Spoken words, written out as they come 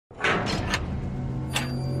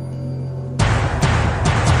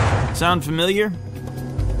Sound familiar?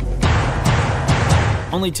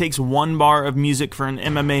 Only takes one bar of music for an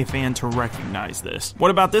MMA fan to recognize this. What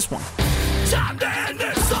about this one? Time to end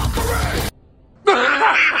this suffering!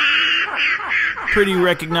 Pretty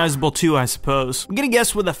recognizable too, I suppose. I'm gonna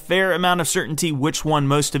guess with a fair amount of certainty which one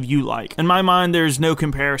most of you like. In my mind, there's no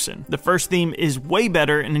comparison. The first theme is way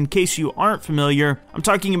better, and in case you aren't familiar, I'm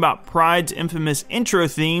talking about Pride's infamous intro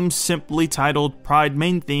theme, simply titled Pride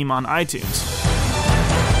Main Theme on iTunes.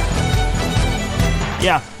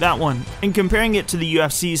 Yeah, that one. And comparing it to the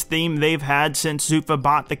UFC's theme they've had since Zuffa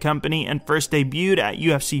bought the company and first debuted at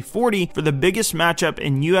UFC 40 for the biggest matchup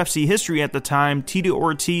in UFC history at the time, Tito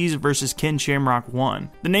Ortiz versus Ken Shamrock 1.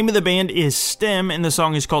 The name of the band is Stem, and the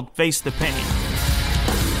song is called Face the Pain.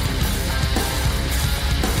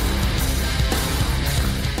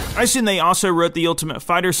 I assume they also wrote the Ultimate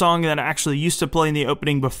Fighter song that actually used to play in the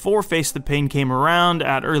opening before Face the Pain came around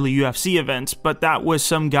at early UFC events, but that was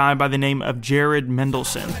some guy by the name of Jared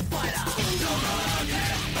Mendelson,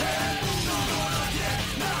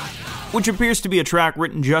 which appears to be a track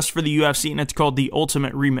written just for the UFC, and it's called the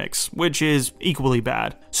Ultimate Remix, which is equally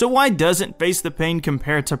bad. So why doesn't Face the Pain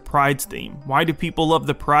compare to Pride's theme? Why do people love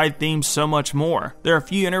the Pride theme so much more? There are a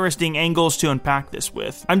few interesting angles to unpack this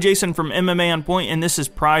with. I'm Jason from MMA On Point, and this is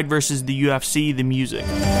Pride versus the UFC, the music.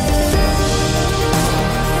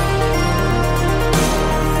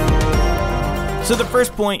 So the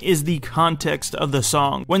first point is the context of the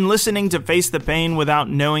song. When listening to Face the Pain without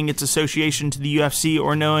knowing its association to the UFC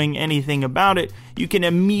or knowing anything about it, you can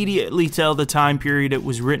immediately tell the time period it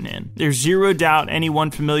was written in. There's zero doubt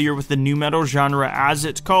anyone familiar with the nu metal genre as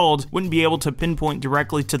it's called wouldn't be able to pinpoint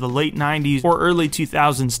directly to the late 90s or early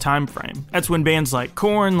 2000s time frame. That's when bands like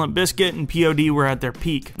Korn, Limp Bizkit, and POD were at their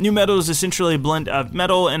peak. Nu metal is essentially a blend of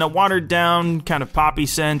metal and a watered down, kind of poppy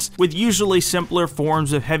sense, with usually simpler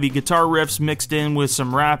forms of heavy guitar riffs mixed in with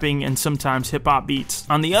some rapping and sometimes hip-hop beats.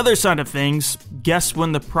 On the other side of things, guess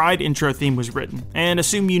when the Pride intro theme was written, and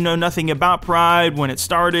assume you know nothing about Pride, when it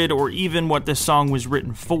started, or even what this song was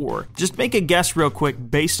written for. Just make a guess real quick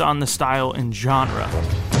based on the style and genre.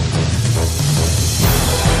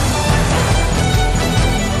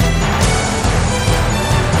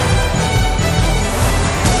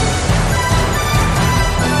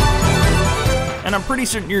 And I'm pretty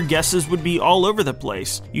certain your guesses would be all over the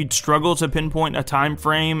place. You'd struggle to pinpoint a time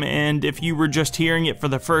frame, and if you were just hearing it for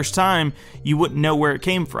the first time, you wouldn't know where it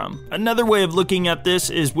came from. Another way of looking at this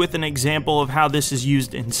is with an example of how this is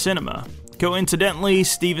used in cinema. Coincidentally,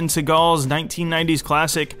 Steven Seagal's 1990s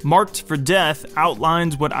classic Marked for Death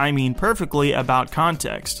outlines what I mean perfectly about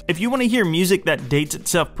context. If you want to hear music that dates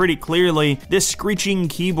itself pretty clearly, this screeching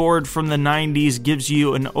keyboard from the 90s gives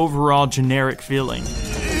you an overall generic feeling.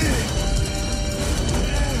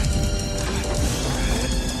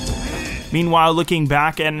 Meanwhile, looking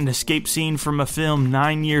back at an escape scene from a film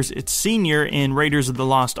 9 years its senior in Raiders of the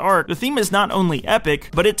Lost Ark, the theme is not only epic,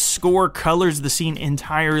 but its score colors the scene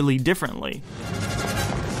entirely differently.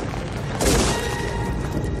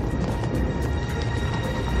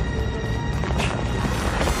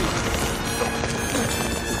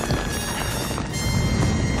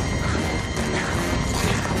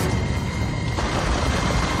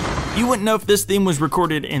 You wouldn't know if this theme was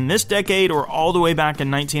recorded in this decade or all the way back in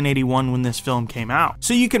 1981 when this film came out.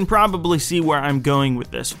 So you can probably see where I'm going with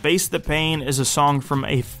this. Face the Pain is a song from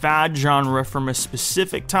a fad genre from a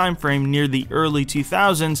specific time frame near the early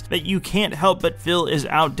 2000s that you can't help but feel is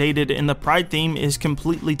outdated, and the Pride theme is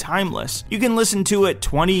completely timeless. You can listen to it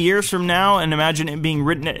 20 years from now and imagine it being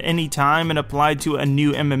written at any time and applied to a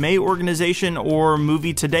new MMA organization or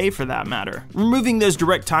movie today for that matter. Removing those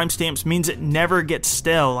direct timestamps means it never gets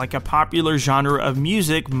stale like a popular genre of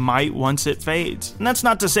music might once it fades. And that's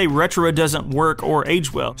not to say retro doesn't work or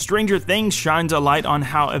age well. Stranger Things shines a light on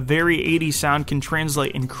how a very 80s sound can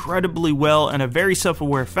translate incredibly well in a very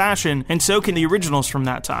self-aware fashion, and so can the originals from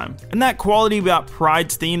that time. And that quality about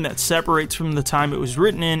Pride's theme that separates from the time it was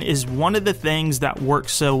written in is one of the things that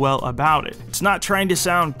works so well about it. It's not trying to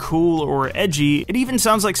sound cool or edgy, it even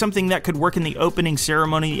sounds like something that could work in the opening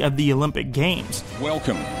ceremony of the Olympic Games.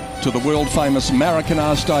 Welcome to the world-famous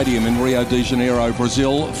Maracanã Stadium in Rio de Janeiro,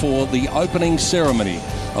 Brazil, for the opening ceremony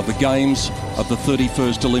of the Games of the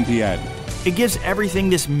 31st Olympiad. It gives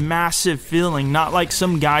everything this massive feeling, not like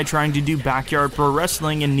some guy trying to do backyard pro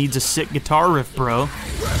wrestling and needs a sick guitar riff, bro.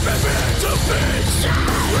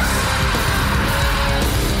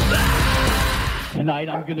 Tonight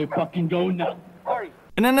I'm gonna fucking go nuts.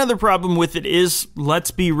 And another problem with it is,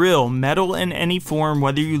 let's be real, metal in any form,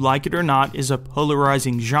 whether you like it or not, is a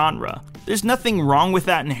polarizing genre. There's nothing wrong with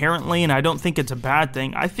that inherently, and I don't think it's a bad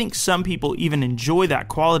thing. I think some people even enjoy that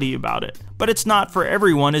quality about it. but it's not for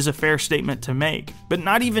everyone is a fair statement to make. But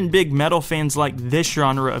not even big metal fans like this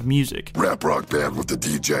genre of music. Rap rock band with the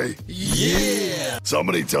DJ. Yeah!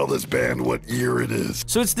 Somebody tell this band what year it is.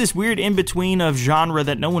 So it's this weird in-between of genre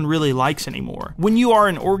that no one really likes anymore. When you are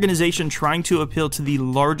an organization trying to appeal to the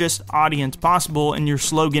largest audience possible and your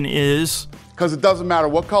slogan is... Because it doesn't matter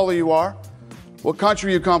what color you are, what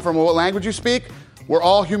country you come from, or what language you speak, we're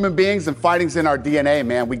all human beings and fighting's in our DNA,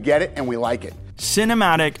 man. We get it and we like it.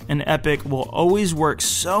 Cinematic and epic will always work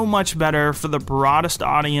so much better for the broadest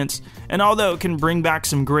audience, and although it can bring back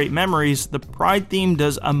some great memories, the Pride theme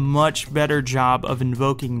does a much better job of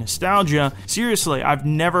invoking nostalgia. Seriously, I've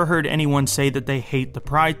never heard anyone say that they hate the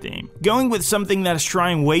Pride theme. Going with something that is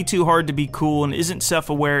trying way too hard to be cool and isn't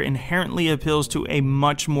self-aware inherently appeals to a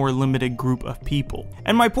much more limited group of people.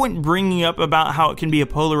 And my point in bringing up about how it can be a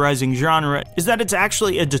polarizing genre is that it's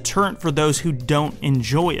actually a deterrent for those who don't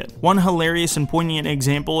enjoy it. One hilarious and poignant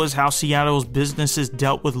example is how Seattle's businesses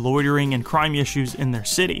dealt with loitering and crime issues in their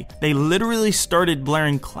city. They literally started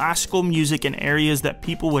blaring classical music in areas that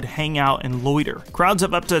people would hang out and loiter. Crowds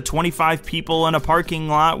of up to 25 people in a parking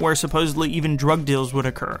lot where supposedly even drug deals would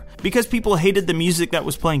occur. Because people hated the music that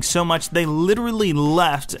was playing so much, they literally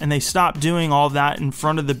left and they stopped doing all that in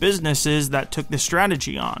front of the businesses that took the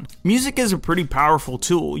strategy on. Music is a pretty powerful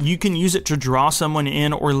tool. You can use it to draw someone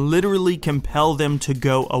in or literally compel them to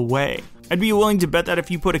go away. I'd be willing to bet that if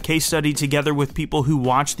you put a case study together with people who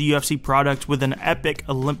watch the UFC product with an epic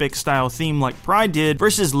Olympic-style theme like Pride did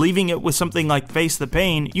versus leaving it with something like Face the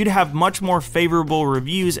Pain, you'd have much more favorable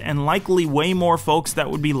reviews and likely way more folks that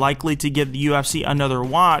would be likely to give the UFC another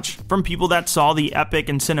watch from people that saw the epic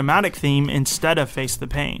and cinematic theme instead of Face the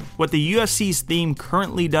Pain. What the UFC's theme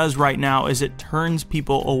currently does right now is it turns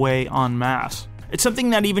people away en masse. It's something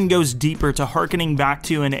that even goes deeper to harkening back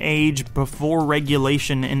to an age before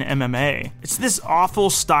regulation in MMA. It's this awful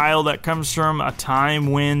style that comes from a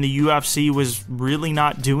time when the UFC was really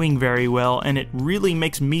not doing very well, and it really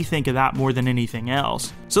makes me think of that more than anything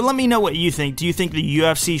else. So let me know what you think. Do you think the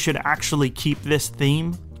UFC should actually keep this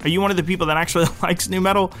theme? Are you one of the people that actually likes nu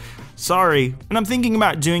metal? Sorry. And I'm thinking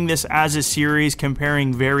about doing this as a series,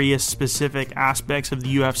 comparing various specific aspects of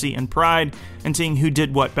the UFC and Pride and seeing who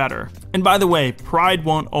did what better. And by the way, Pride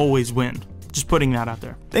won't always win. Just putting that out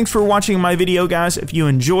there. Thanks for watching my video, guys. If you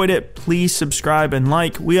enjoyed it, please subscribe and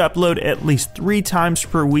like. We upload at least 3 times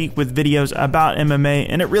per week with videos about MMA,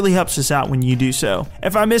 and it really helps us out when you do so.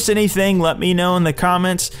 If I missed anything, let me know in the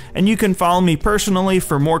comments, and you can follow me personally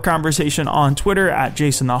for more conversation on Twitter at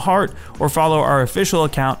Jason the Heart, or follow our official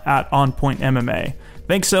account at OnPointMMA.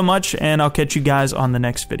 Thanks so much, and I'll catch you guys on the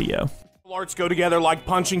next video. Arts go together like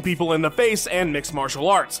punching people in the face and mixed martial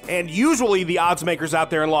arts. And usually the odds makers out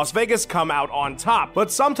there in Las Vegas come out on top, but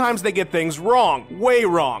sometimes they get things wrong, way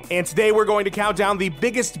wrong. And today we're going to count down the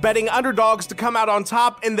biggest betting underdogs to come out on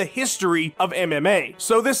top in the history of MMA.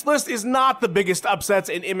 So this list is not the biggest upsets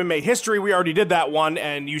in MMA history. We already did that one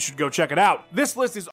and you should go check it out. This list is